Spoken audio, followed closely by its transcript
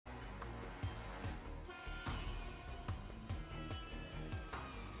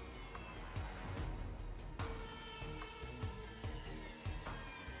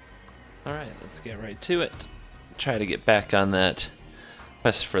Alright, let's get right to it. Try to get back on that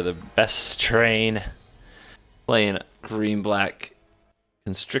quest for the best terrain. Playing green-black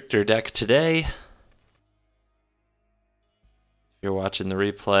Constrictor deck today. If you're watching the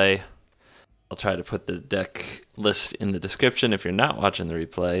replay, I'll try to put the deck list in the description. If you're not watching the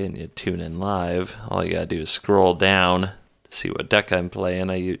replay and you tune in live, all you gotta do is scroll down to see what deck I'm playing.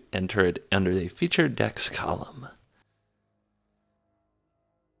 I enter it under the featured decks column.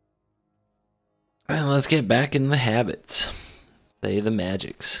 And let's get back in the habits. Say the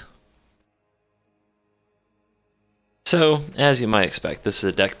magics. So, as you might expect, this is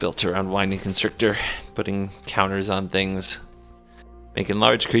a deck built around Winding Constrictor, putting counters on things, making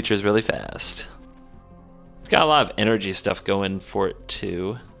large creatures really fast. It's got a lot of energy stuff going for it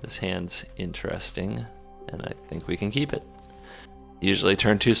too. This hand's interesting, and I think we can keep it. Usually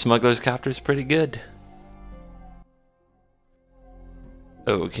turn 2 Smuggler's Copter's pretty good.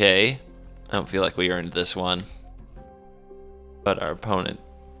 Okay, I don't feel like we earned this one, but our opponent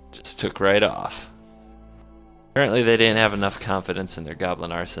just took right off. Apparently they didn't have enough confidence in their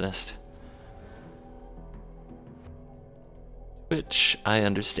Goblin Arsonist, which I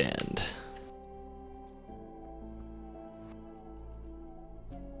understand.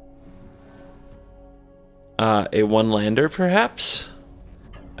 A one-lander, perhaps?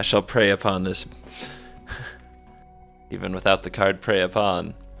 I shall prey upon this, even without the card prey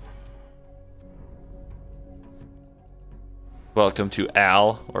upon. Welcome to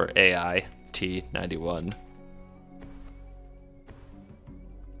AL, or AI, T91.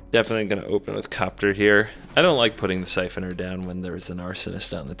 Definitely going to open with Copter here. I don't like putting the siphoner down when there's an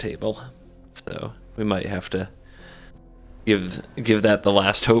arsonist on the table, so we might have to give that the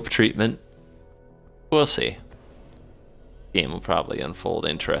last hope treatment. We'll see. This game will probably unfold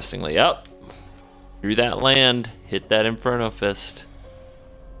interestingly. Up, through that land, hit that Inferno Fist.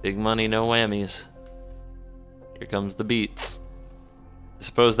 Big money, no whammies. Here comes the beats. I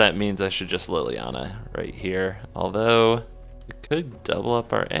suppose that means I should just Liliana right here, although we could double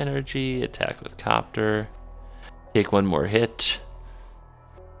up our energy, attack with Copter, take one more hit.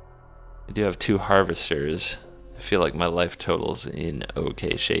 I do have 2 harvesters. I feel like my life total's in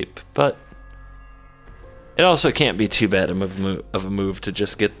okay shape, but it also can't be too bad of a move to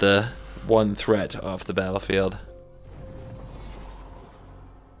just get the one threat off the battlefield.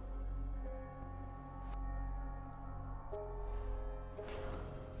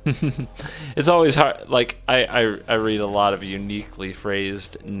 It's always hard, like, I read a lot of uniquely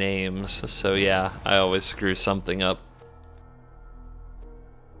phrased names, so yeah, I always screw something up.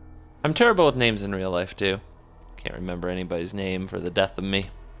 I'm terrible with names in real life too. Can't remember anybody's name for the death of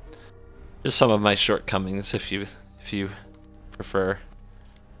me. Just some of my shortcomings, if you prefer.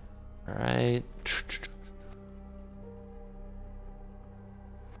 All right.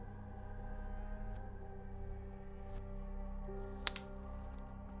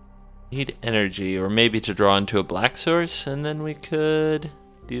 Need energy, or maybe to draw into a black source, and then we could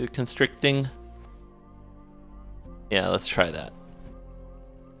do the constricting. Yeah, let's try that.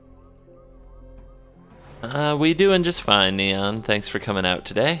 We doing just fine, Neon. Thanks for coming out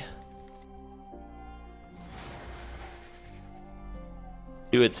today.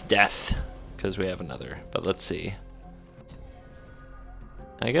 To its death, because we have another, but let's see.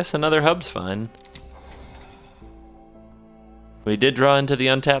 I guess another hub's fine. We did draw into the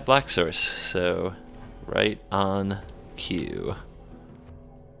untapped black source, so right on cue.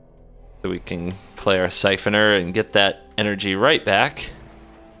 So we can play our siphoner and get that energy right back,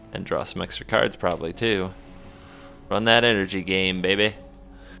 and draw some extra cards probably too. Run that energy game, baby.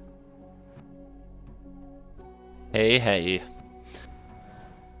 Hey, hey.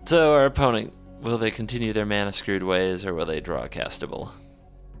 So our opponent, will they continue their mana screwed ways, or will they draw a castable?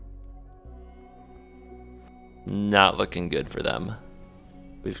 Not looking good for them.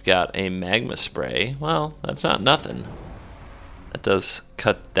 We've got a magma spray. Well, that's not nothing. That does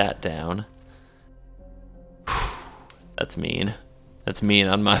cut that down. Whew, that's mean. That's mean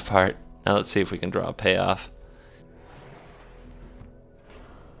on my part. Now let's see if we can draw a payoff.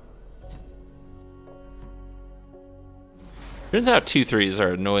 Turns out 2/3s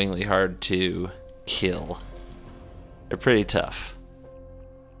are annoyingly hard to kill. They're pretty tough.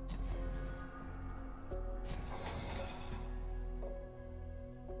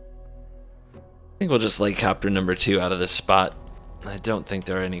 I think we'll just lay Copter number 2 out of this spot. I don't think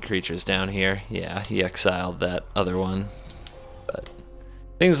there are any creatures down here. Yeah, he exiled that other one. But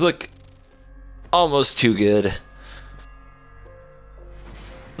things look almost too good.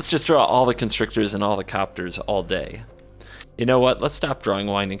 Let's just draw all the Constrictors and all the Copters all day. You know what? Let's stop drawing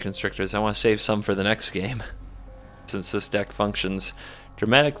Winding Constrictors. I want to save some for the next game, since this deck functions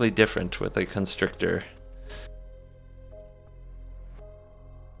dramatically different with a Constrictor.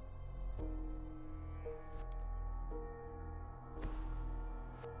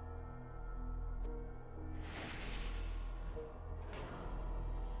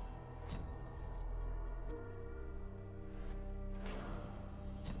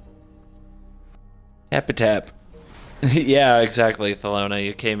 Happy tap. Yeah, exactly, Thelona.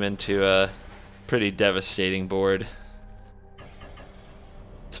 You came into a pretty devastating board.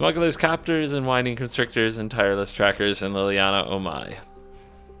 Smugglers, copters, and winding constrictors, and tireless trackers, and Liliana, oh my.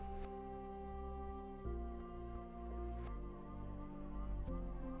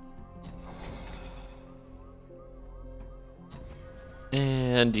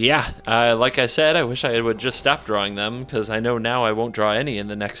 And yeah, like I said, I wish I would just stop drawing them, because I know now I won't draw any in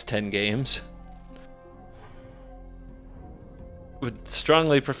the next 10 games. Would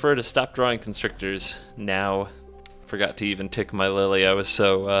strongly prefer to stop drawing constrictors now. Forgot to even tick my lily. I was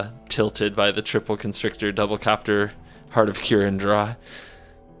so tilted by the triple constrictor, double copter, Heart of Kiran draw.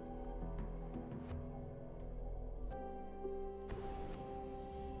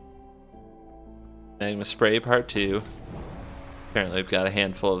 Magma Spray Part 2. Apparently I've got a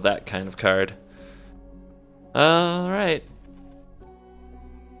handful of that kind of card. Alright.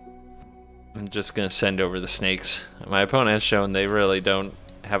 I'm just going to send over the snakes. My opponent has shown they really don't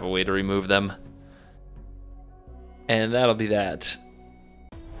have a way to remove them. And that'll be that.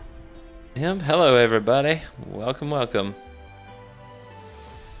 Hello everybody. Welcome, welcome.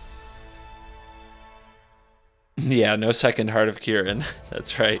 Yeah, no second Heart of Kiran.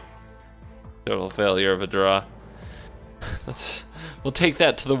 That's right. Total failure of a draw. We'll take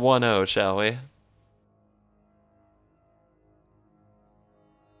that to the 1-0, shall we?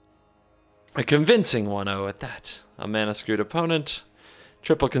 A convincing 1-0 at that. A mana screwed opponent,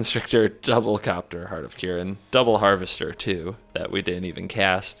 triple constrictor, double copter, Heart of Kiran, double harvester too, that we didn't even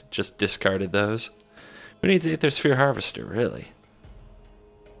cast, just discarded those. Who needs aethersphere harvester, really?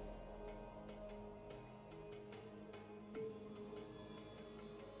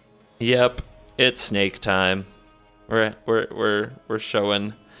 Yep, it's snake time. We're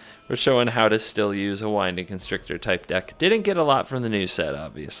showing how to still use a winding constrictor type deck. Didn't get a lot from the new set,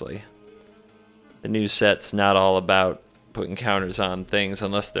 obviously. The new set's not all about putting counters on things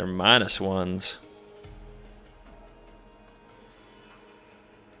unless they're -1s.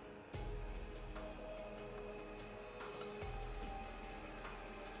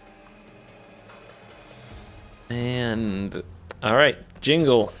 And alright,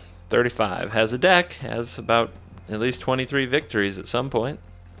 Jingle 35 has a deck, has about at least 23 victories at some point.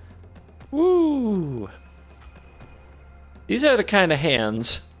 Woo! These are the kind of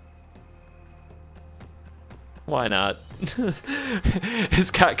hands. Why not?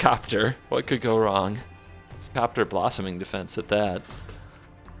 It's got Copter. What could go wrong? Copter blossoming defense at that.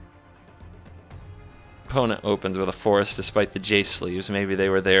 Opponent opens with a forest despite the J sleeves. Maybe they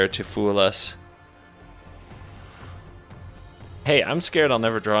were there to fool us. Hey, I'm scared I'll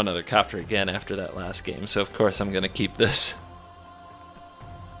never draw another Copter again after that last game, so of course I'm gonna keep this.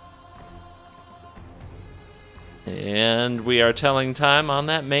 And we are telling time on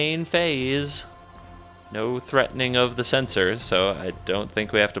that main phase. No threatening of the sensor, so I don't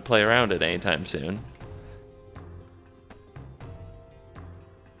think we have to play around it anytime soon.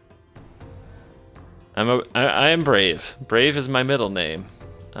 I am Brave. Brave is my middle name.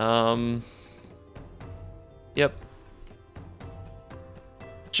 Yep.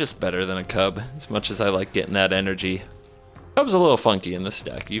 Just better than a Cub, as much as I like getting that energy. Cub's a little funky in this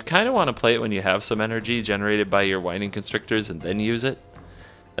deck. You kind of want to play it when you have some energy generated by your winding constrictors and then use it,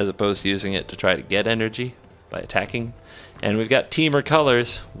 as opposed to using it to try to get energy by attacking. And we've got Teamer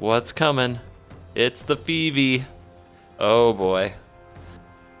colors. What's coming? It's the Phoebe. Oh boy.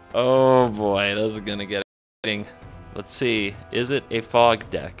 Oh boy, this is gonna get exciting. Let's see, is it a fog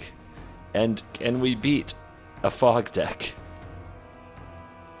deck? And can we beat a fog deck?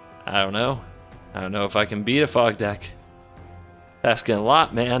 I don't know. I don't know if I can beat a fog deck. Asking a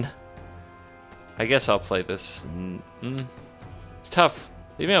lot, man. I guess I'll play this. It's tough.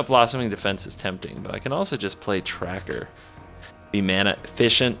 Leaving out Blossoming Defense is tempting, but I can also just play Tracker. Be mana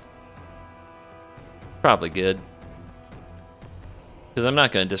efficient. Probably good. Because I'm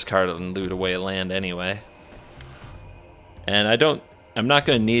not going to discard it and loot away land anyway. And I'm not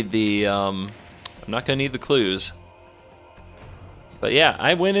going to need the clues. But yeah,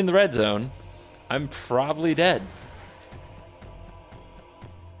 I win in the red zone. I'm probably dead.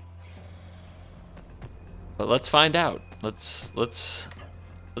 But let's find out. Let's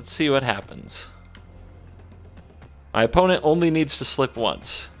see what happens. My opponent only needs to slip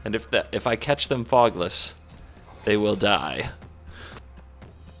once, and if I catch them fogless, they will die.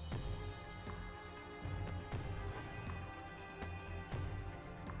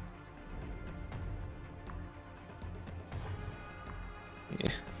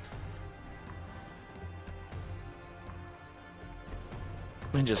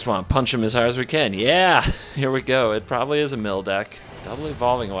 We just want to punch him as hard as we can. Yeah, here we go. It probably is a mill deck. Double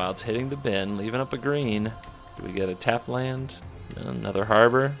evolving while it's hitting the bin, leaving up a green. Do we get a tap land? No, another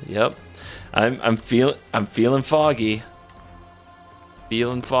harbor. Yep. I'm feeling foggy.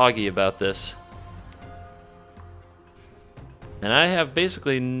 Feeling foggy about this. And I have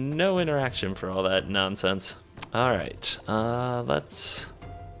basically no interaction for all that nonsense. All right, let's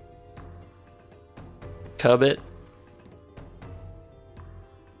cub it.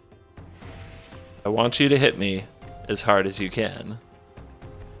 I want you to hit me as hard as you can.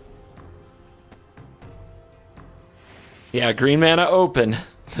 Yeah, green mana open.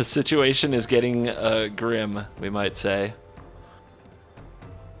 The situation is getting grim, we might say.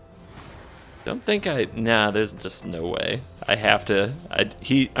 Don't think nah, there's just no way. I have to,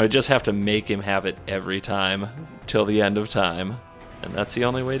 I just have to make him have it every time till the end of time. And that's the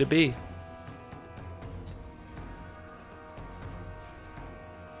only way to be.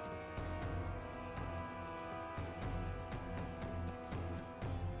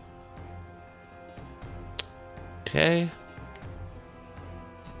 Okay.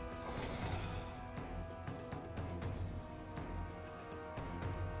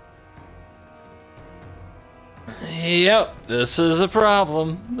 Yep, this is a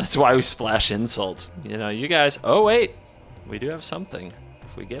problem. That's why we splash insult. You know, you guys... Oh, wait. We do have something.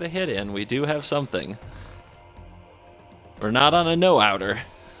 If we get a hit in, we do have something. We're not on a no-outer.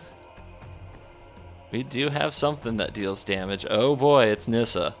 We do have something that deals damage. Oh, boy, it's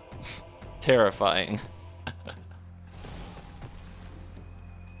Nissa. Terrifying.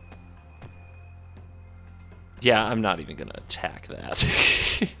 Yeah, I'm not even going to attack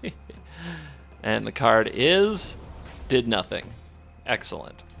that. And the card is... did nothing.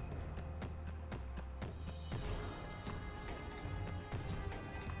 Excellent.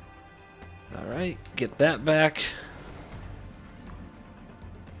 Alright, get that back.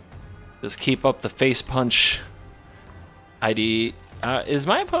 Just keep up the face punch. ID. Is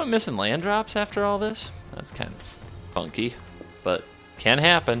my opponent missing land drops after all this? That's kind of funky, but can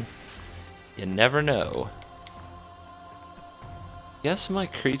happen. You never know. Guess my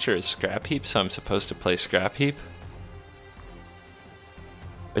creature is scrapheap, so I'm supposed to play scrapheap.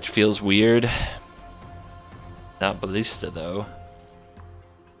 Which feels weird. Not ballista, though.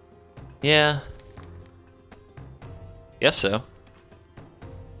 Yeah. Guess so.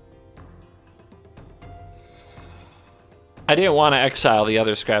 I didn't want to exile the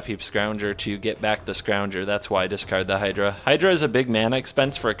other scrapheap scrounger to get back the scrounger. That's why I discard the hydra. Hydra is a big mana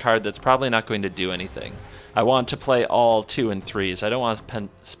expense for a card that's probably not going to do anything. I want to play all 2 and 3s. I don't want to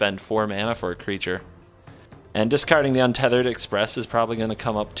spend 4 mana for a creature. And discarding the untethered express is probably going to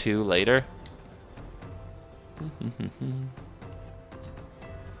come up too later.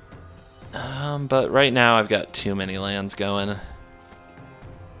 But right now I've got too many lands going.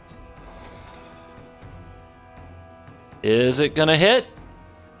 Is it gonna hit?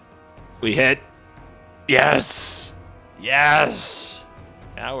 We hit. Yes! Yes!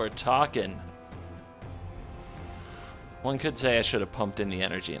 Now we're talking. One could say I should have pumped in the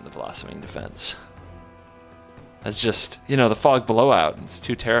energy in the blossoming defense. That's just, you know, the fog blowout. It's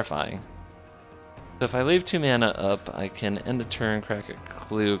too terrifying. So if I leave 2 mana up, I can end a turn, crack a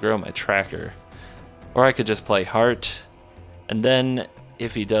clue, grow my tracker. Or I could just play heart. And then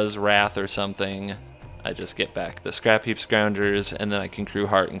if he does wrath or something, I just get back the scrapheap scroungers, and then I can crew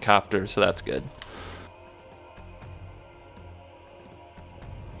heart and copter, so that's good.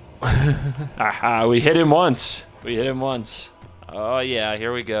 Aha, we hit him once. We hit him once. Oh yeah,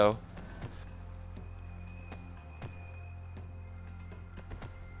 here we go.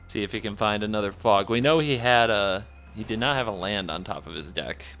 See if he can find another fog. We know he had a... he did not have a land on top of his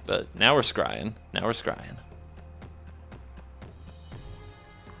deck, but now we're scrying. Now we're scrying.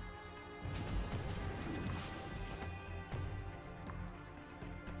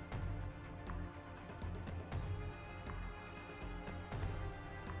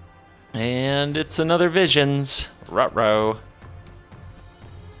 And it's another Visions. Ruh-roh.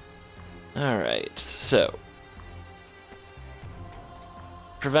 Alright, so.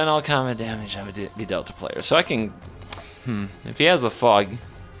 Prevent all combat damage that would be dealt to players. So I can... if he has the fog... if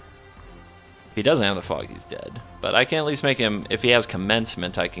he doesn't have the fog, he's dead. But I can at least make him... if he has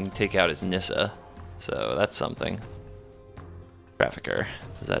commencement, I can take out his Nissa. So that's something. Trafficker.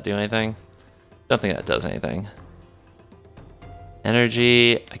 Does that do anything? Don't think that does anything.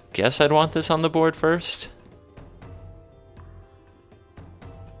 Energy, I guess I'd want this on the board first.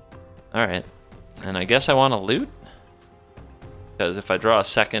 Alright, and I guess I want to loot. Because if I draw a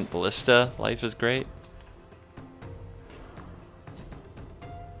second ballista, life is great.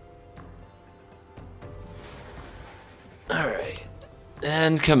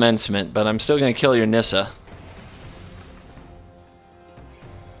 And commencement, but I'm still gonna kill your Nissa.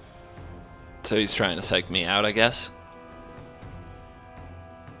 So he's trying to psych me out, I guess.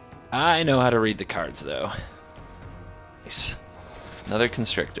 I know how to read the cards, though. Nice. Another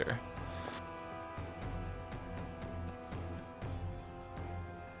Constrictor.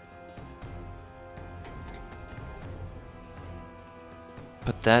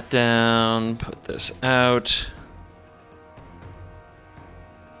 Put that down, put this out.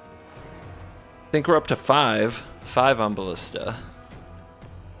 I think we're up to 5. 5 on ballista.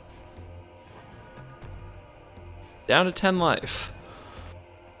 Down to 10 life.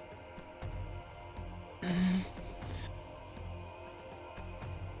 I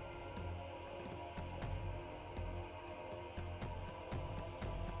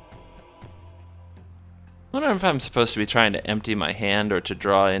wonder if I'm supposed to be trying to empty my hand or to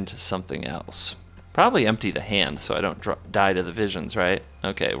draw into something else. Probably empty the hand so I don't die to the visions, right?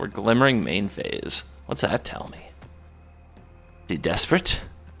 Okay, we're glimmering main phase. What's that tell me? Is he desperate?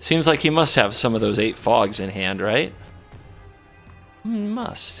 Seems like he must have some of those 8 fogs in hand, right?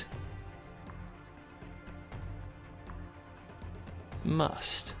 Must.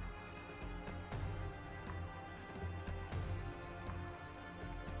 Must.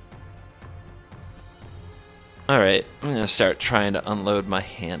 Alright, I'm gonna start trying to unload my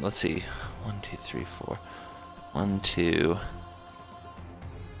hand. Let's see. 1, 2, 3, 4. 1, 2.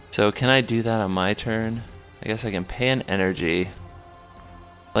 So can I do that on my turn? I guess I can pay an energy.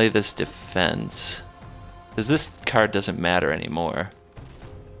 Play this defense. Because this card doesn't matter anymore.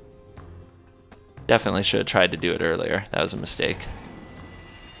 Definitely should have tried to do it earlier. That was a mistake.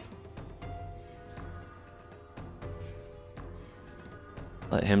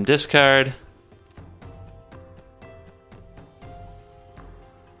 Let him discard.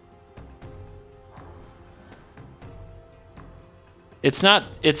 It's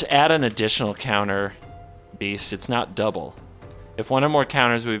add an additional counter beast. It's not double. If one or more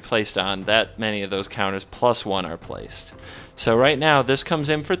counters will be placed on, that many of those counters plus 1 are placed. So right now, this comes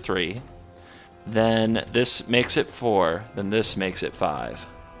in for 3. Then this makes it 4. Then this makes it 5.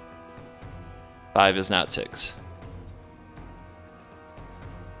 5 is not 6.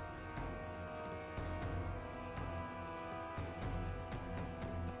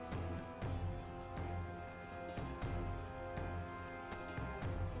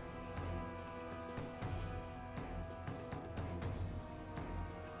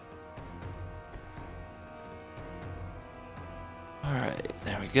 Alright,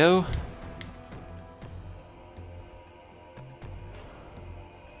 there we go.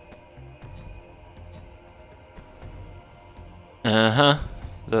 Uh-huh.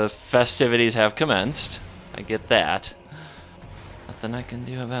 The festivities have commenced. I get that. Nothing I can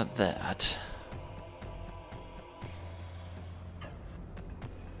do about that.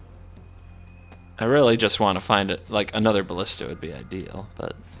 I really just want to find it, like another ballista would be ideal,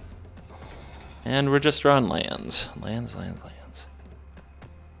 but... And we're just drawing lands. Lands.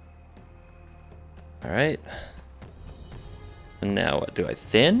 Alright. And now what, do I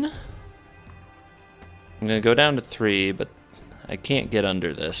thin? I'm gonna go down to 3, but I can't get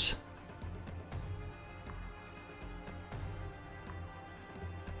under this.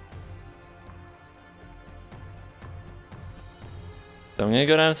 So I'm gonna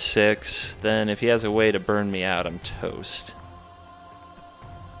go down to 6, then if he has a way to burn me out, I'm toast.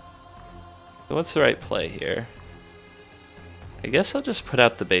 So what's the right play here? I guess I'll just put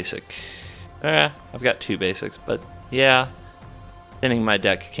out the basic. I've got 2 basics, but yeah, thinning my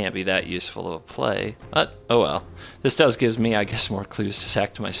deck can't be that useful of a play. But, oh well. This does give me, I guess, more clues to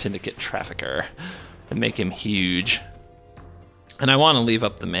sack to my syndicate trafficker and make him huge. And I want to leave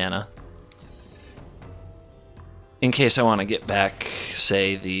up the mana in case I want to get back,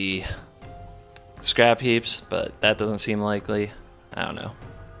 say, the scrap heaps, but that doesn't seem likely. I don't know.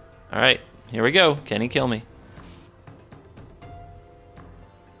 Alright, here we go. Can he kill me?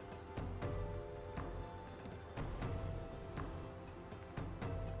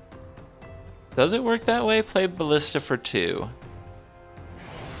 Does it work that way? Play ballista for 2.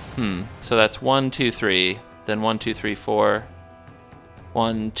 So that's 1, 2, 3, then 1, 2, 3, 4.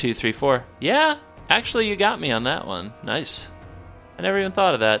 1, 2, 3, 4. Yeah, actually you got me on that one. Nice. I never even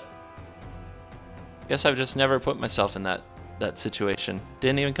thought of that. Guess I've just never put myself in that situation.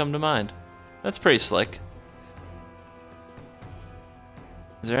 Didn't even come to mind. That's pretty slick.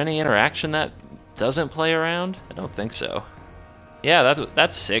 Is there any interaction that doesn't play around? I don't think so. Yeah,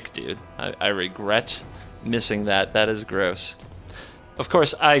 that's sick, dude. I regret missing that. That is gross. Of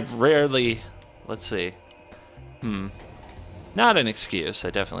course, I rarely... Let's see. Not an excuse.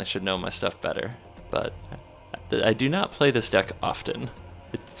 I definitely should know my stuff better. But I do not play this deck often.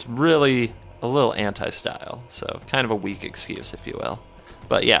 it's really a little anti-style, so kind of a weak excuse, if you will.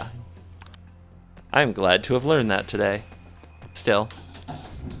 But yeah, I'm glad to have learned that today. Still.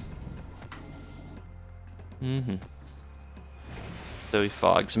 So he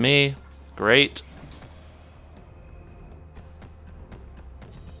fogs me. Great.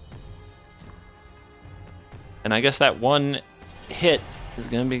 And I guess that one hit is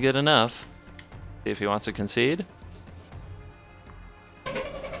going to be good enough. See if he wants to concede.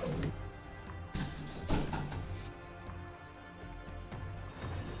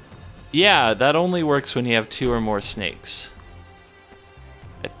 Yeah, that only works when you have 2 or more snakes.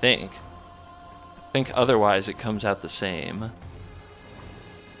 I think. Otherwise it comes out the same.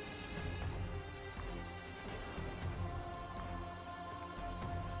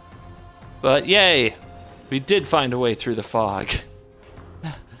 But yay! We did find a way through the fog.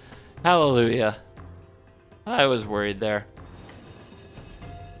 Hallelujah. I was worried there.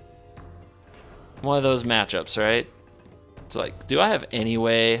 One of those matchups, right? It's like, do I have any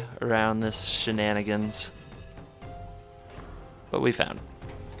way around this shenanigans? But we found.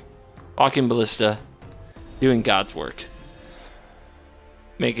 Walking ballista, doing God's work.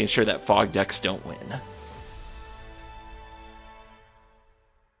 Making sure that fog decks don't win.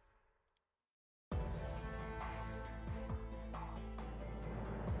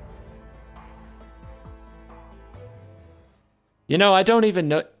 You know, I don't even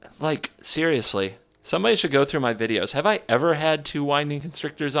know, like, seriously, somebody should go through my videos. Have I ever had 2 winding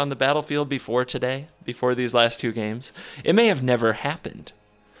constrictors on the battlefield before today? Before these last 2 games? It may have never happened.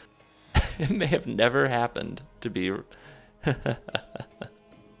 It may have never happened to be...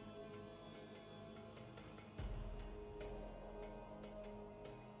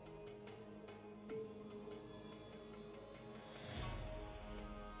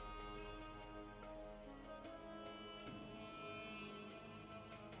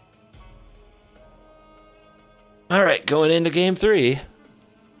 All right, going into game 3.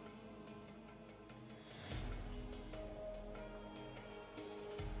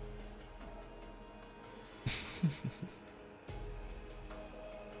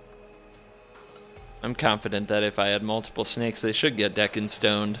 I'm confident that if I had multiple snakes, they should get deck and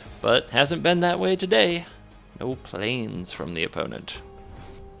stoned, but hasn't been that way today. No planes from the opponent.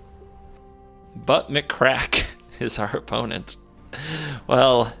 But McCrack is our opponent.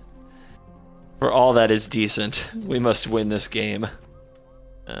 Well, for all that is decent, we must win this game.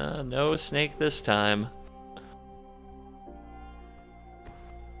 No snake this time.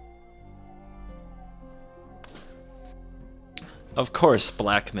 Of course,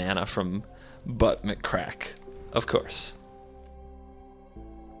 black mana from Butt McCrack. Of course.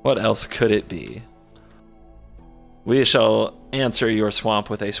 What else could it be? We shall answer your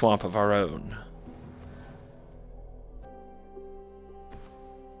swamp with a swamp of our own.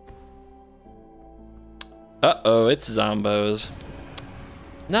 Uh-oh, it's Zombos.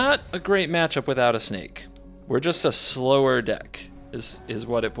 Not a great matchup without a snake. We're just a slower deck, is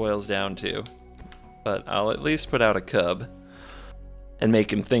what it boils down to. But I'll at least put out a cub and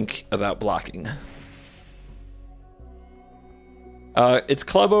make him think about blocking. It's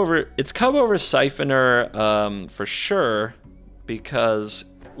cub over siphoner for sure, because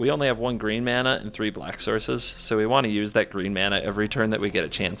we only have 1 green mana and 3 black sources, so we want to use that green mana every turn that we get a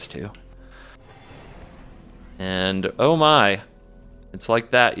chance to. And oh my, it's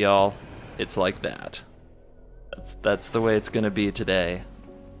like that, y'all. It's like that. That's the way it's gonna be today.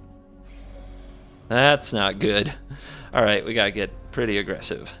 That's not good. All right, we gotta get pretty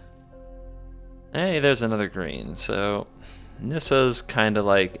aggressive. Hey, there's another green. So Nissa's kind of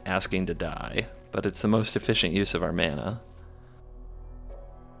like asking to die, but it's the most efficient use of our mana.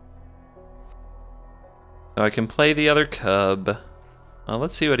 So I can play the other cub. Well,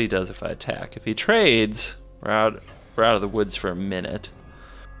 let's see what he does if I attack. If he trades, we're out of the woods for a minute.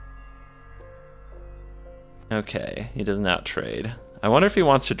 Okay, he does not trade. I wonder if he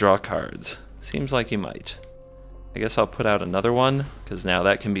wants to draw cards. Seems like he might. I guess I'll put out another one, because now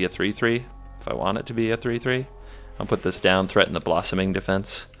that can be a 3/3, if I want it to be a 3/3. I'll put this down, threaten the blossoming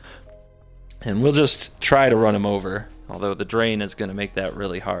defense. And we'll just try to run him over, although the drain is going to make that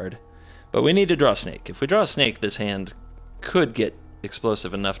really hard. But we need to draw a snake. If we draw a snake, this hand could get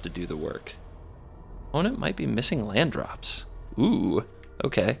explosive enough to do the work. Opponent might be missing land drops. Ooh,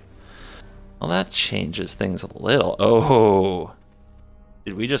 okay. Well, that changes things a little. Oh,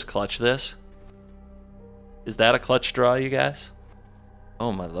 did we just clutch this? Is that a clutch draw, you guys?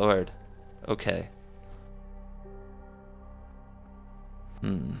 Oh my lord. Okay.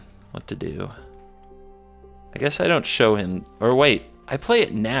 What to do? I guess I don't show him, or wait, I play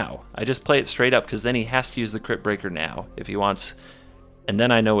it now. I just play it straight up, because then he has to use the crypt breaker now if he wants And then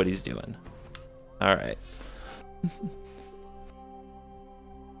I know what he's doing. Alright.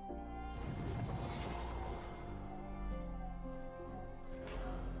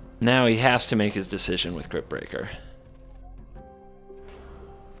 Now he has to make his decision with Crypt Breaker.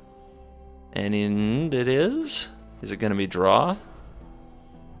 And it is? Is it going to be draw?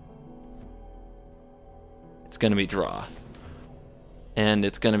 It's going to be draw. And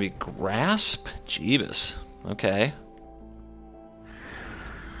it's going to be grasp? Jeebus. Okay.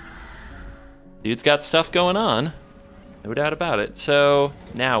 Dude's got stuff going on. No doubt about it. So,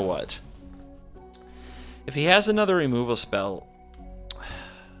 now what? If he has another removal spell...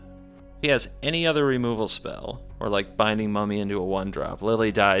 If he has any other removal spell, or like binding mummy into a 1-drop,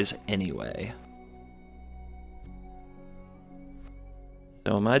 Lily dies anyway.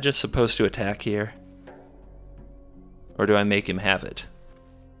 So am I just supposed to attack here? Or do I make him have it?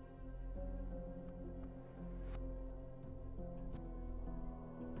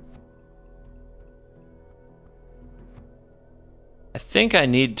 I think I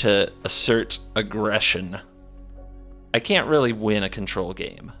need to assert aggression. I can't really win a control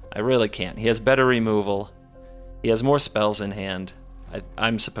game. I really can't. He has better removal. He has more spells in hand.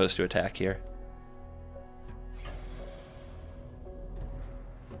 I'm supposed to attack here.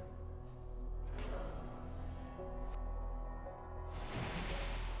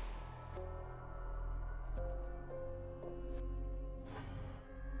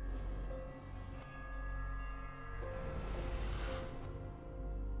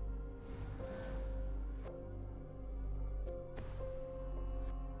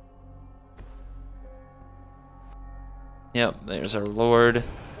 Yep, there's our lord.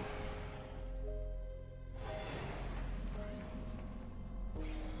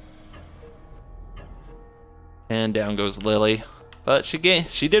 And down goes Lily. But she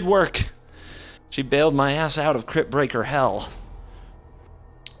did work. She bailed my ass out of Crypt Breaker hell.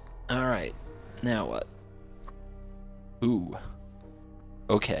 Alright, now what? Ooh.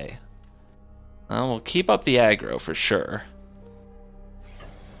 Okay. Well, we'll keep up the aggro for sure.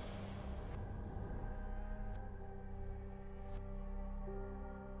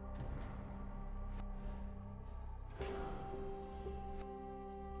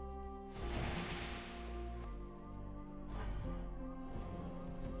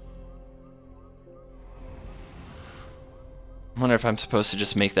 I wonder if I'm supposed to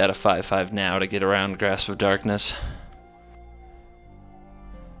just make that a 5/5 now to get around Grasp of Darkness.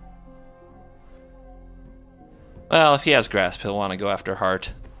 Well, if he has Grasp, he'll want to go after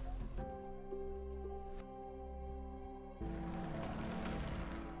Heart.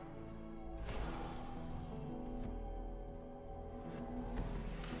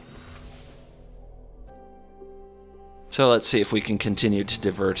 So let's see if we can continue to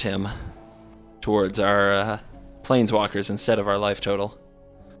divert him towards our planeswalkers instead of our life total.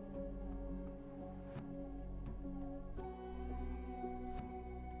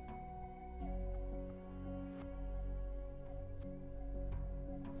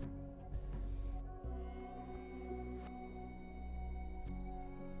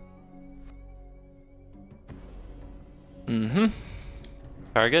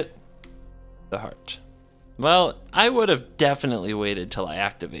 Target? The Heart. Well, I would have definitely waited till I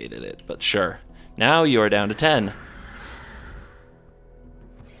activated it, but sure. Now you are down to 10.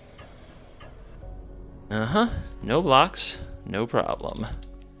 No blocks, no problem.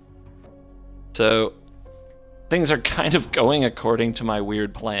 So, things are kind of going according to my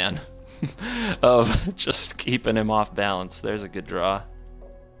weird plan of just keeping him off balance. There's a good draw.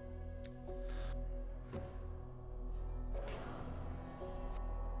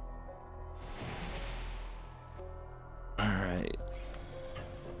 Alright.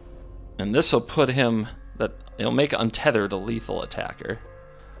 And this will put him, it'll make Untethered a lethal attacker.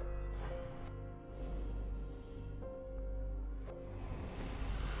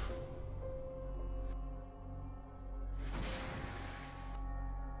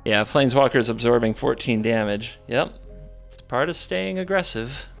 Yeah, Planeswalker's absorbing 14 damage. Yep, it's part of staying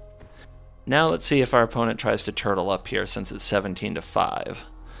aggressive. Now let's see if our opponent tries to turtle up here since it's 17-5.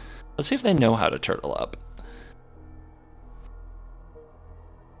 Let's see if they know how to turtle up.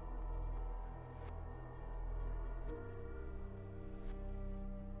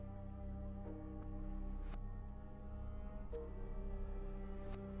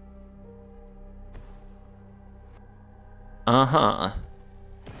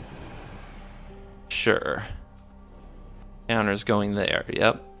 Sure. Counter's going there,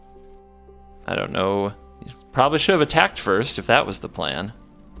 yep. I don't know. You probably should have attacked first if that was the plan.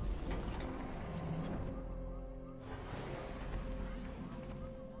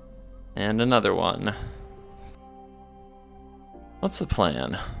 And another one. What's the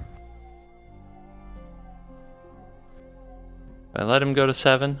plan? I let him go to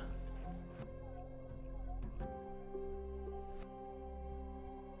 7?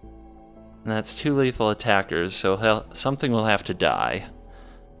 And that's 2 lethal attackers, so something will have to die.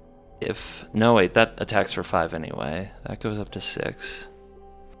 No, wait, that attacks for 5 anyway. That goes up to 6.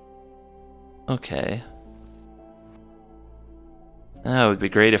 Okay. That would be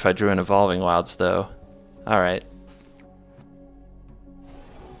great if I drew an Evolving Wilds, though. Alright.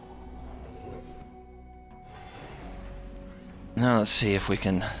 Now let's see if we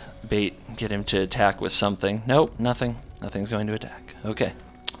can get him to attack with something. Nope, nothing. Nothing's going to attack. Okay.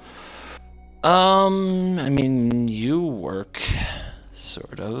 I mean, you work,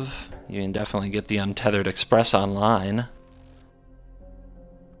 sort of. You can definitely get the Untethered Express online.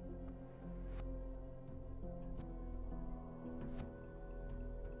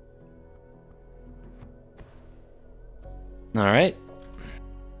 Alright.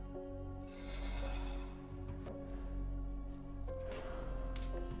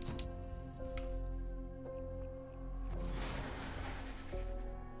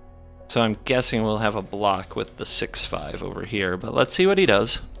 So I'm guessing we'll have a block with the 6-5 over here, but let's see what he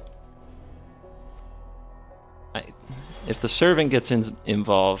does. If the servant gets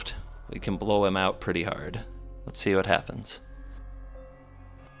involved, we can blow him out pretty hard. Let's see what happens.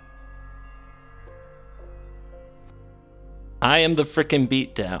 I am the frickin'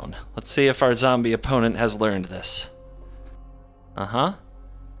 beatdown. Let's see if our zombie opponent has learned this. Uh-huh.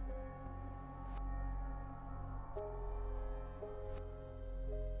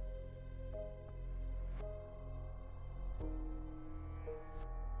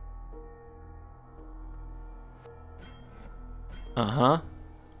 Uh-huh.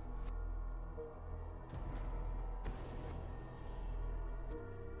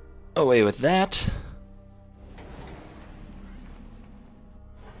 Away with that.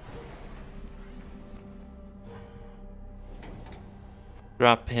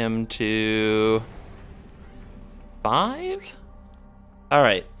 Drop him to 5?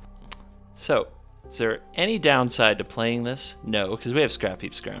 Alright. So, is there any downside to playing this? No, because we have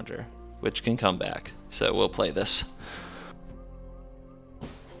scrapheap scrounger, which can come back. So we'll play this.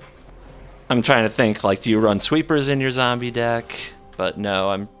 I'm trying to think, like, do you run sweepers in your zombie deck? But no,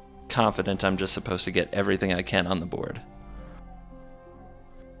 I'm confident I'm just supposed to get everything I can on the board.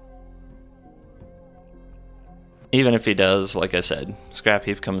 Even if he does, like I said,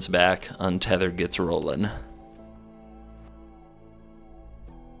 scrapheap comes back, untethered gets rolling.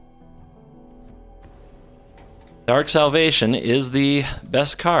 Dark Salvation is the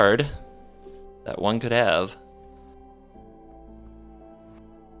best card that one could have.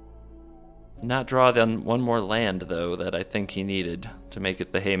 Not draw then one more land, though, that I think he needed to make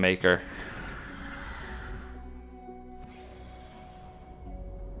it the Haymaker.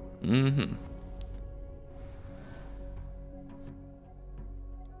 Mm-hmm.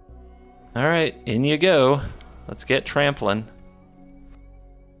 Alright, in you go. Let's get trampling.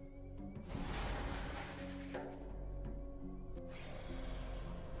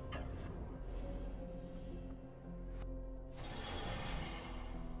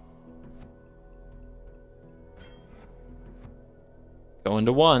 Going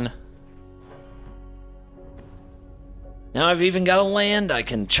to 1. Now I've even got a land I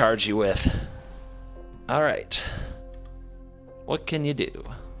can charge you with. Alright. What can you do?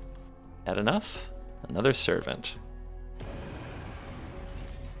 Had enough? Another servant.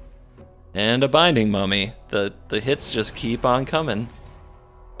 And a binding mummy. The hits just keep on coming.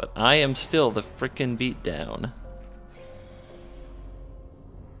 But I am still the frickin' beatdown.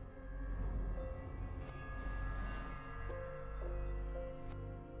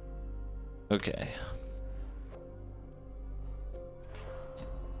 Okay.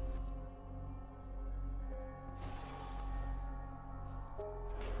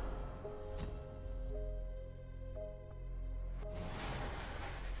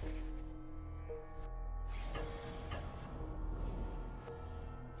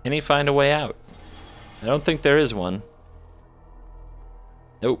 Can he find a way out? I don't think there is one.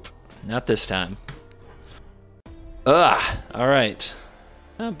 Nope, not this time. Ugh, alright.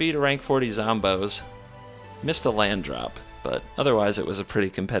 Beat a rank 40 zombos. Missed a land drop, but otherwise it was a pretty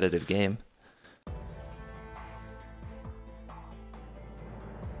competitive game.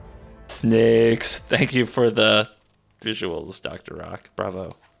 Snakes, thank you for the visuals, Dr. Rock.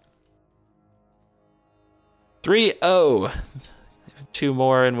 Bravo. 3-0. 2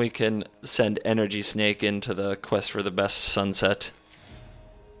 more and we can send Energy Snake into the quest for the best sunset.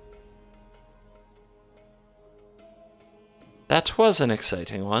 That was an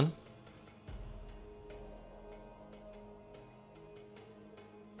exciting one.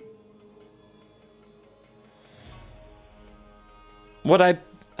 What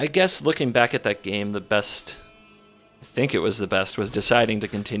I guess looking back at that game, the best, I think it was the best, was deciding to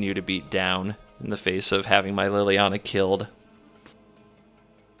continue to beat down in the face of having my Liliana killed.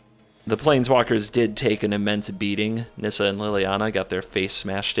 The Planeswalkers did take an immense beating. Nissa and Liliana got their face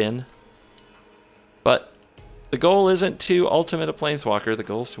smashed in. But the goal isn't to ultimate a Planeswalker, the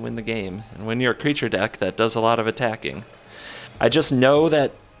goal is to win the game. And when you're a creature deck, that does a lot of attacking. I just know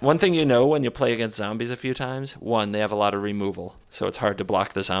that one thing you know when you play against zombies a few times, one, they have a lot of removal, so it's hard to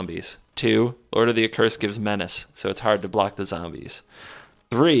block the zombies. Two, Lord of the Accursed gives menace, so it's hard to block the zombies.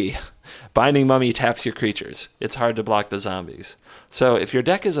 Three, Binding Mummy taps your creatures. It's hard to block the zombies. So if your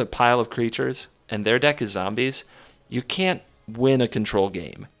deck is a pile of creatures and their deck is zombies, you can't win a control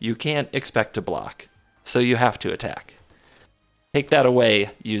game. You can't expect to block. So you have to attack. Take that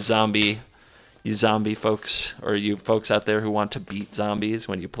away, you zombie folks, or you folks out there who want to beat zombies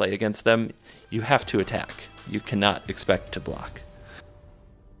when you play against them. You have to attack. You cannot expect to block.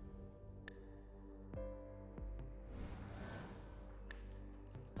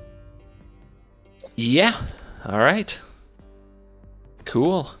 Yeah, all right.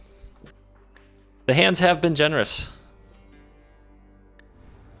 Cool. The hands have been generous.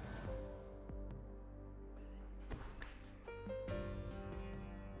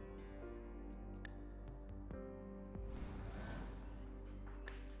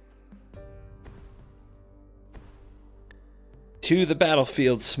 To the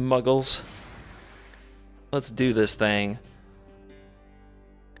battlefield, smuggles. Let's do this thing.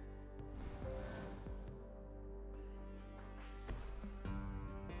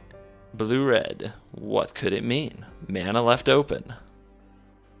 Blue-red. What could it mean? Mana left open.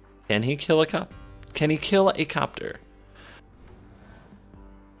 Can he kill a Can he kill a copter?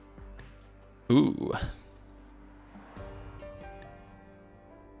 Ooh.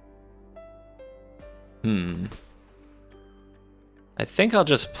 I think I'll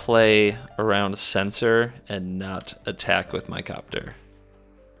just play around sensor and not attack with my copter.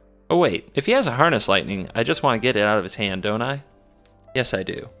 Oh wait, if he has a harness lightning, I just want to get it out of his hand, don't I? Yes, I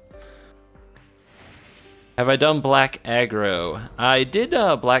do. Have I done black aggro? I did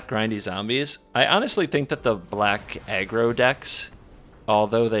black grindy zombies. I honestly think that the black aggro decks,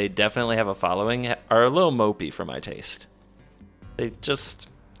 although they definitely have a following, are a little mopey for my taste. They just,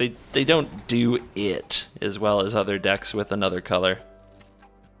 they don't do it as well as other decks with another color.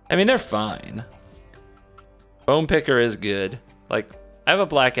 I mean, they're fine. Bone Picker is good. Like, I have a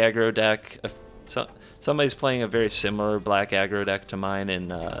black aggro deck. Somebody's playing a very similar black aggro deck to mine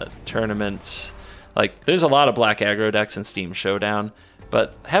in tournaments. Like, there's a lot of black aggro decks in Steam Showdown,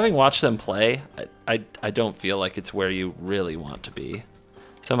 but having watched them play, I don't feel like it's where you really want to be.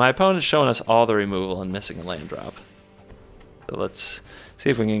 So my opponent's showing us all the removal and missing a land drop. So let's see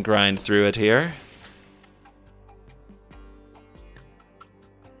if we can grind through it here.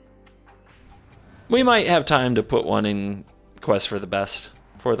 We might have time to put one in Quest for the Best,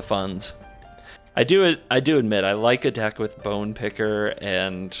 for the funds. I do admit, I like a deck with Bone Picker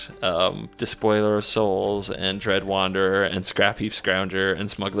and Despoiler of Souls and Dread Wanderer and Scrapheap Scrounger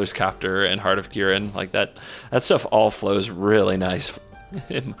and Smuggler's Copter and Heart of Kiran. Like that stuff all flows really nice.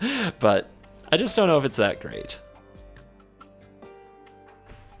 But I just don't know if it's that great.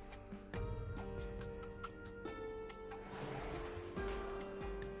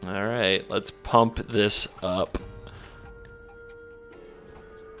 All right, let's pump this up.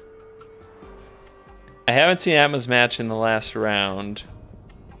 I haven't seen Atma's match in the last round.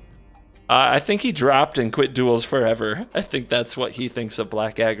 I think he dropped and quit duels forever. I think that's what he thinks of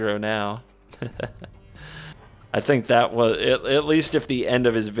black aggro now. I think that was, at least if the end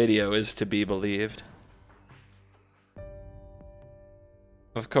of his video is to be believed.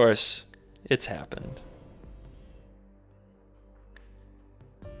 Of course, it's happened.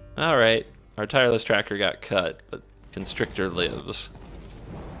 Alright, our tireless tracker got cut, but Constrictor lives.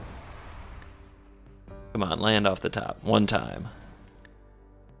 Come on, land off the top, one time.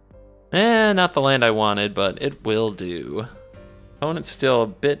 Not the land I wanted, but it will do. Opponent's still a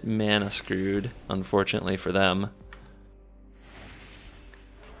bit mana screwed, unfortunately for them.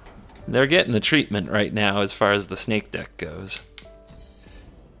 They're getting the treatment right now as far as the snake deck goes.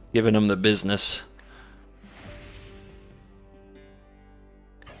 Giving them the business.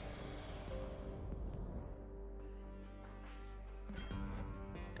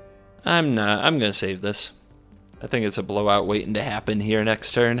 I'm gonna save this. I think it's a blowout waiting to happen here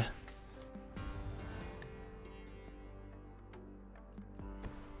next turn.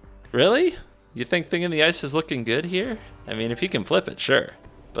 Really? You think Thing in the Ice is looking good here? I mean, if he can flip it, sure.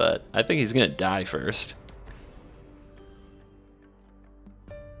 But I think he's gonna die first.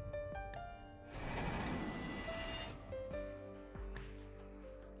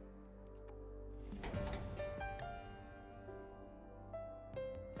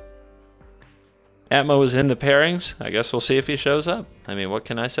 Atmo is in the pairings. I guess we'll see if he shows up. I mean, what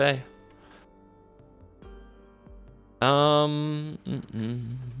can I say?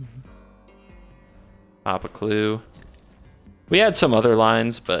 Pop a clue. We had some other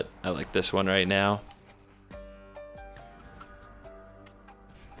lines, but I like this one right now.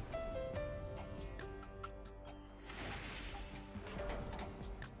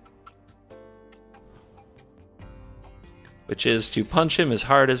 Which is to punch him as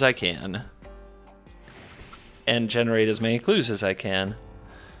hard as I can. And generate as many clues as I can.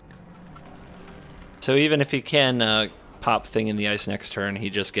 So even if he can pop thing in the ice next turn, he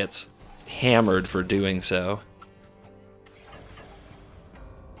just gets hammered for doing so.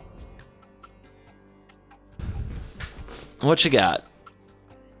 What you got?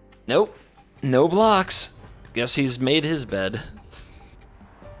 Nope. No blocks. Guess he's made his bed.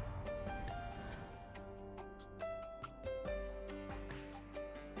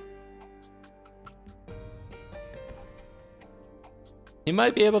 He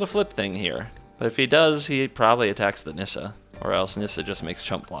might be able to flip thing here, but if he does, he probably attacks the Nissa, or else Nissa just makes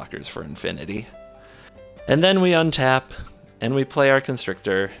chump blockers for infinity. And then we untap, and we play our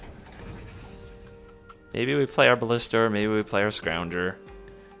Constrictor. Maybe we play our ballista, or maybe we play our scrounger.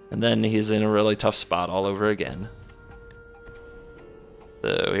 And then he's in a really tough spot all over again.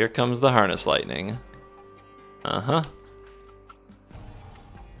 So here comes the harness lightning. Uh-huh.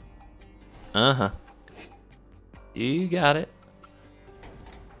 Uh-huh. You got it.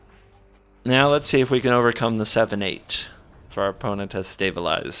 Now let's see if we can overcome the 7-8. If our opponent has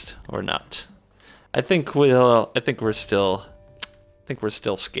stabilized or not. I think we're still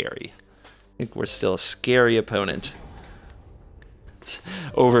scary. I think we're still a scary opponent.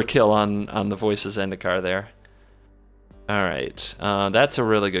 Overkill on the voice of Zendikar there. Alright, that's a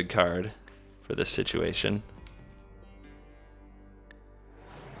really good card for this situation.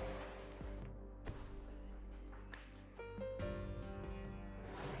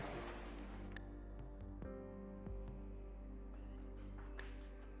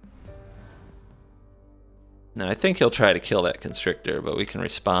 Now I think he'll try to kill that Constrictor, but we can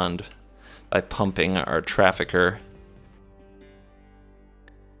respond by pumping our trafficker.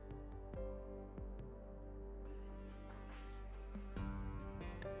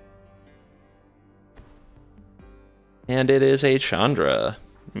 And it is a Chandra.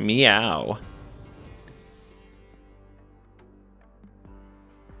 Meow.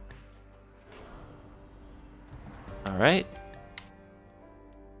 All right.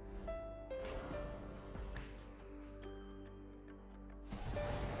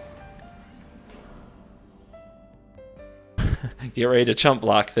 Get ready to chump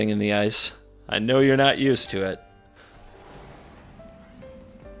block thing in the ice. I know you're not used to it.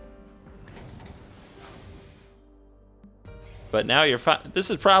 But now you're fine.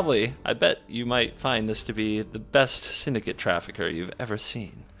 This is probably, I bet you might find this to be the best syndicate trafficker you've ever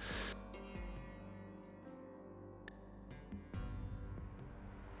seen.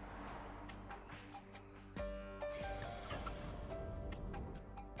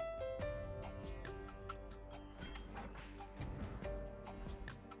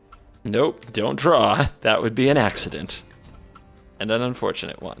 Nope, don't draw. That would be an accident. And an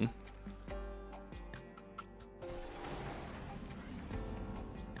unfortunate one.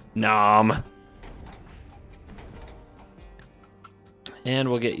 Nom. And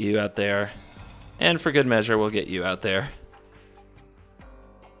we'll get you out there. And for good measure, we'll get you out there.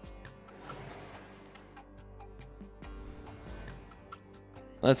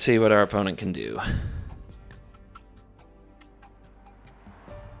 Let's see what our opponent can do.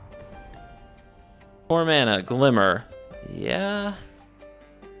 4 mana, Glimmer. Yeah.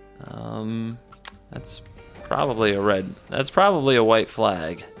 That's probably a red. That's probably a white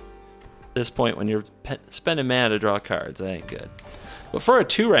flag. At this point, when you're spending mana to draw cards, that ain't good. But for a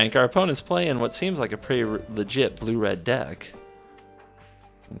 2-rank, our opponent's playing what seems like a pretty legit blue-red deck.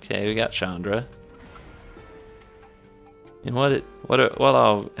 Okay, we got Chandra. And what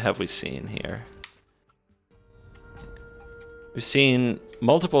all have we seen here? We've seen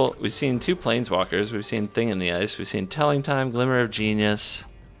we've seen 2 planeswalkers, we've seen Thing in the Ice, we've seen Telling Time, Glimmer of Genius,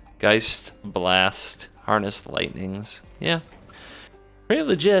 Geist Blast, Harnessed Lightnings. Yeah, pretty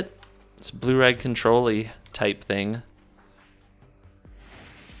legit. It's blue-red control-y type thing.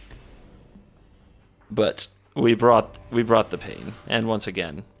 But we brought the pain. And once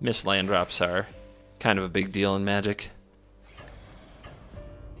again, missed land drops are kind of a big deal in Magic.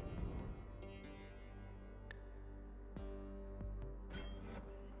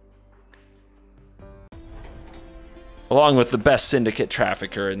 Along with the best syndicate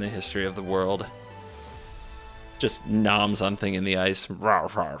trafficker in the history of the world. Just noms on Thing in the Ice. Rawr,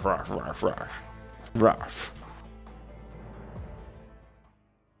 rawr, rawr, rawr, rawr. Rough.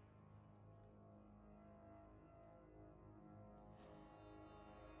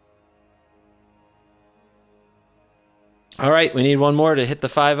 All right, we need one more to hit the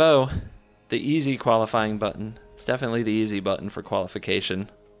 5-0. The easy qualifying button. It's definitely the easy button for qualification.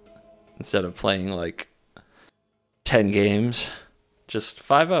 Instead of playing like 10 games, just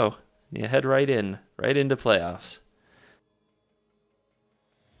 5-0. You head right into playoffs.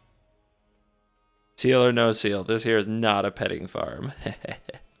 Seal or no seal, this here is not a petting farm.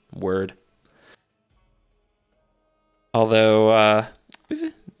 Word. Although,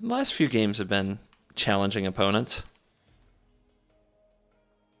 the last few games have been challenging opponents.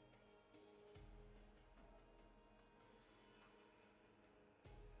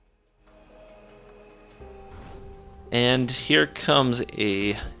 And here comes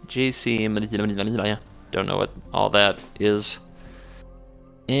a JC. Don't know what all that is.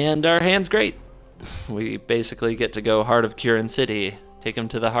 And our hand's great. We basically get to go Heart of Kiran City. Take him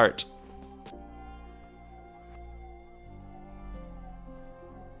to the heart.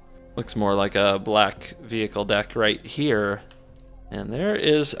 Looks more like a black vehicle deck right here. And there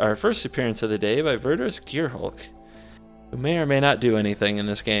is our first appearance of the day by verdurous gearhulk, who may or may not do anything in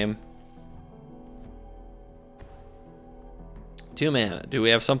this game. 2 mana. Do we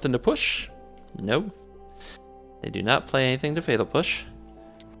have something to push? No. They do not play anything to fatal push.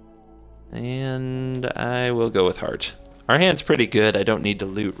 And I will go with heart. Our hand's pretty good. I don't need to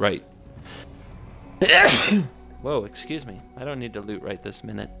loot right. Whoa, excuse me. I don't need to loot right this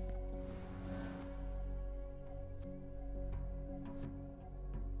minute.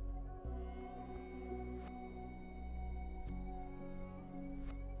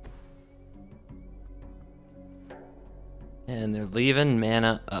 And they're leaving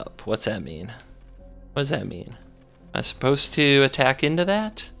mana up. What's that mean? What does that mean? Am I supposed to attack into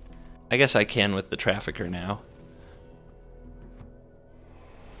that? I guess I can with the trafficker now.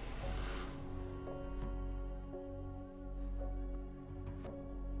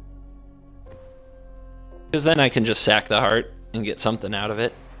 Because then I can just sack the heart and get something out of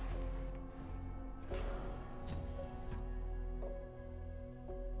it.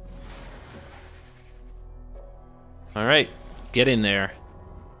 Alright, get in there.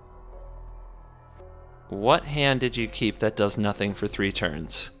 What hand did you keep that does nothing for 3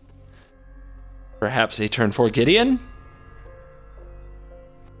 turns? Perhaps a turn 4 Gideon?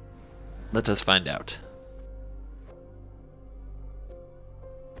 Let us find out.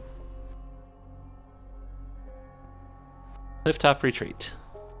 Clifftop retreat.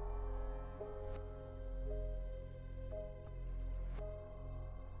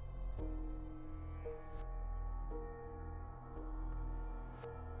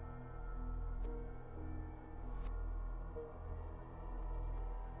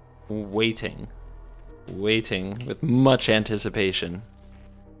 Waiting with much anticipation.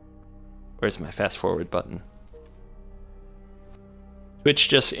 Where's my fast forward button? Twitch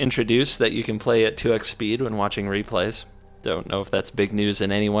just introduced that you can play at 2x speed when watching replays. Don't know if that's big news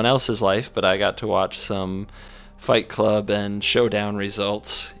in anyone else's life, but I got to watch some Fight Club and Showdown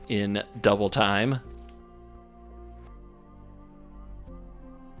results in double time.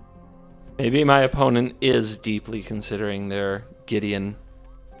 Maybe my opponent is deeply considering their Gideon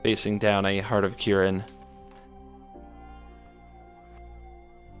facing down a Heart of Kiran.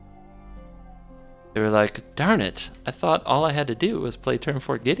 They were like, darn it, I thought all I had to do was play turn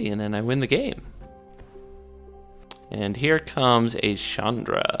 4 Gideon and I win the game. And here comes a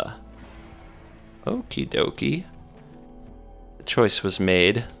Chandra. Okie dokie. The choice was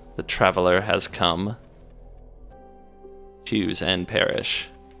made. The traveler has come. Choose and perish.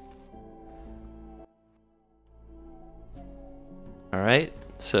 Alright,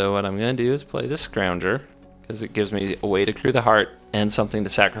 so what I'm going to do is play the scrounger, because it gives me a way to crew the heart and something to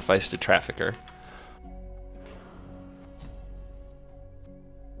sacrifice to trafficker.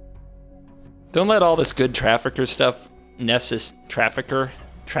 Don't let all this good trafficker stuff, Nessus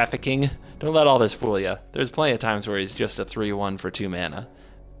trafficking, don't let all this fool you. There's plenty of times where he's just a 3-1 for 2 mana.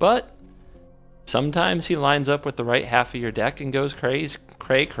 But sometimes he lines up with the right half of your deck and goes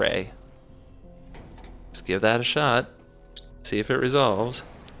cray-cray. Let's give that a shot. See if it resolves.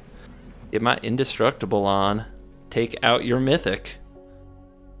 Get my indestructible on. Take out your mythic.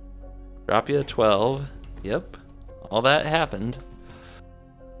 Drop you a 12. Yep. All that happened.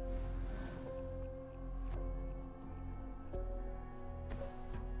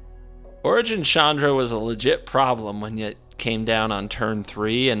 Origin Chandra was a legit problem when it came down on turn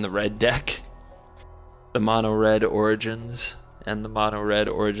 3 in the red deck. The mono-red Origins and the mono-red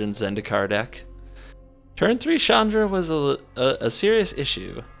Origins Zendikar deck. Turn 3 Chandra was a serious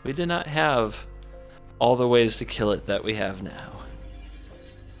issue. We did not have all the ways to kill it that we have now.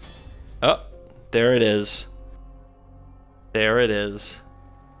 Oh, there it is. There it is.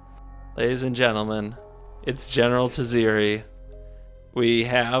 Ladies and gentlemen, it's General Taziri. We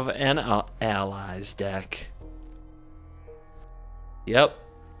have an allies deck. Yep.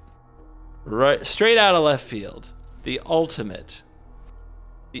 Right, straight out of left field. The ultimate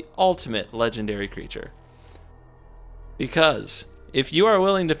legendary creature. Because if you are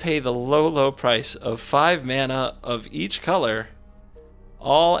willing to pay the low price of 5 mana of each color,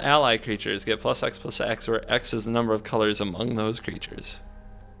 all ally creatures get +X/+X, where X is the number of colors among those creatures.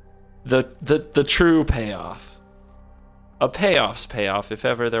 The true payoff. A payoff's payoff, if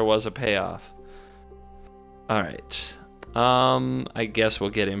ever there was a payoff. Alright. I guess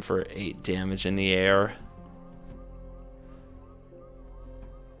we'll get him for 8 damage in the air.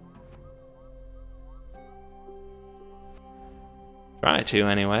 Try to,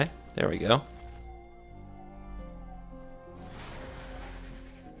 anyway. There we go.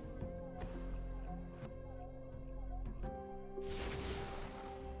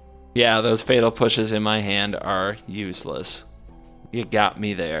 Yeah, those fatal pushes in my hand are useless. You got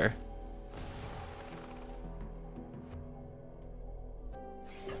me there.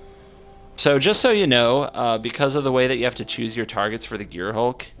 So just so you know, because of the way that you have to choose your targets for the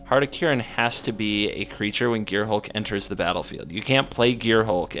Gearhulk, Heart of Kiran has to be a creature when Gearhulk enters the battlefield. You can't play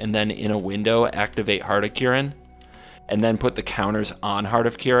Gearhulk and then in a window activate Heart of Kiran and then put the counters on Heart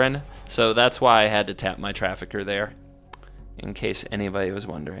of Kiran. So that's why I had to tap my trafficker there, in case anybody was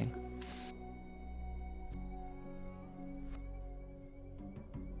wondering.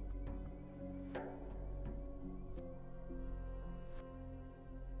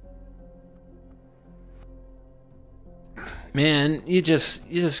 Man, you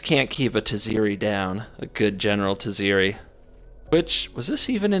just can't keep a Taziri down, a good General Taziri. Which, was this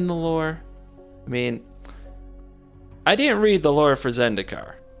even in the lore? I mean, I didn't read the lore for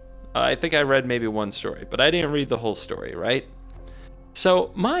Zendikar. I think I read maybe one story, but I didn't read the whole story, right?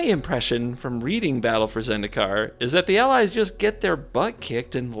 So my impression from reading Battle for Zendikar is that the allies just get their butt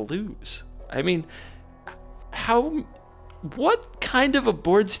kicked and lose. I mean, what kind of a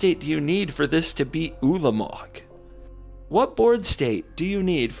board state do you need for this to beat Ulamog? What board state do you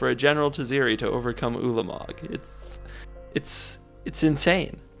need for a General Taziri to overcome Ulamog? It's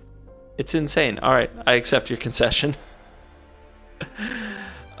insane. It's insane. All right, I accept your concession.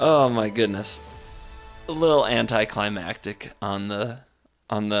 Oh my goodness. A little anticlimactic on the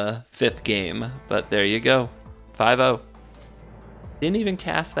 5th game, but there you go. 5-0. Didn't even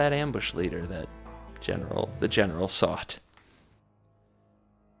cast that ambush leader that the general sought.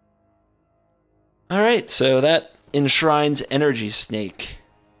 All right, so that enshrines Energy Snake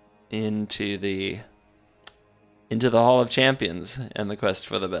into the Hall of Champions and the quest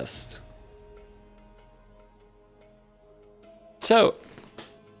for the best. So,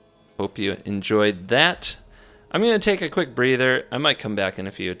 hope you enjoyed that. I'm going to take a quick breather. I might come back in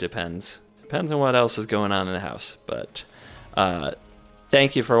a few, it depends. Depends on what else is going on in the house. But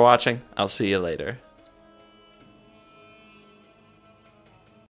thank you for watching. I'll see you later.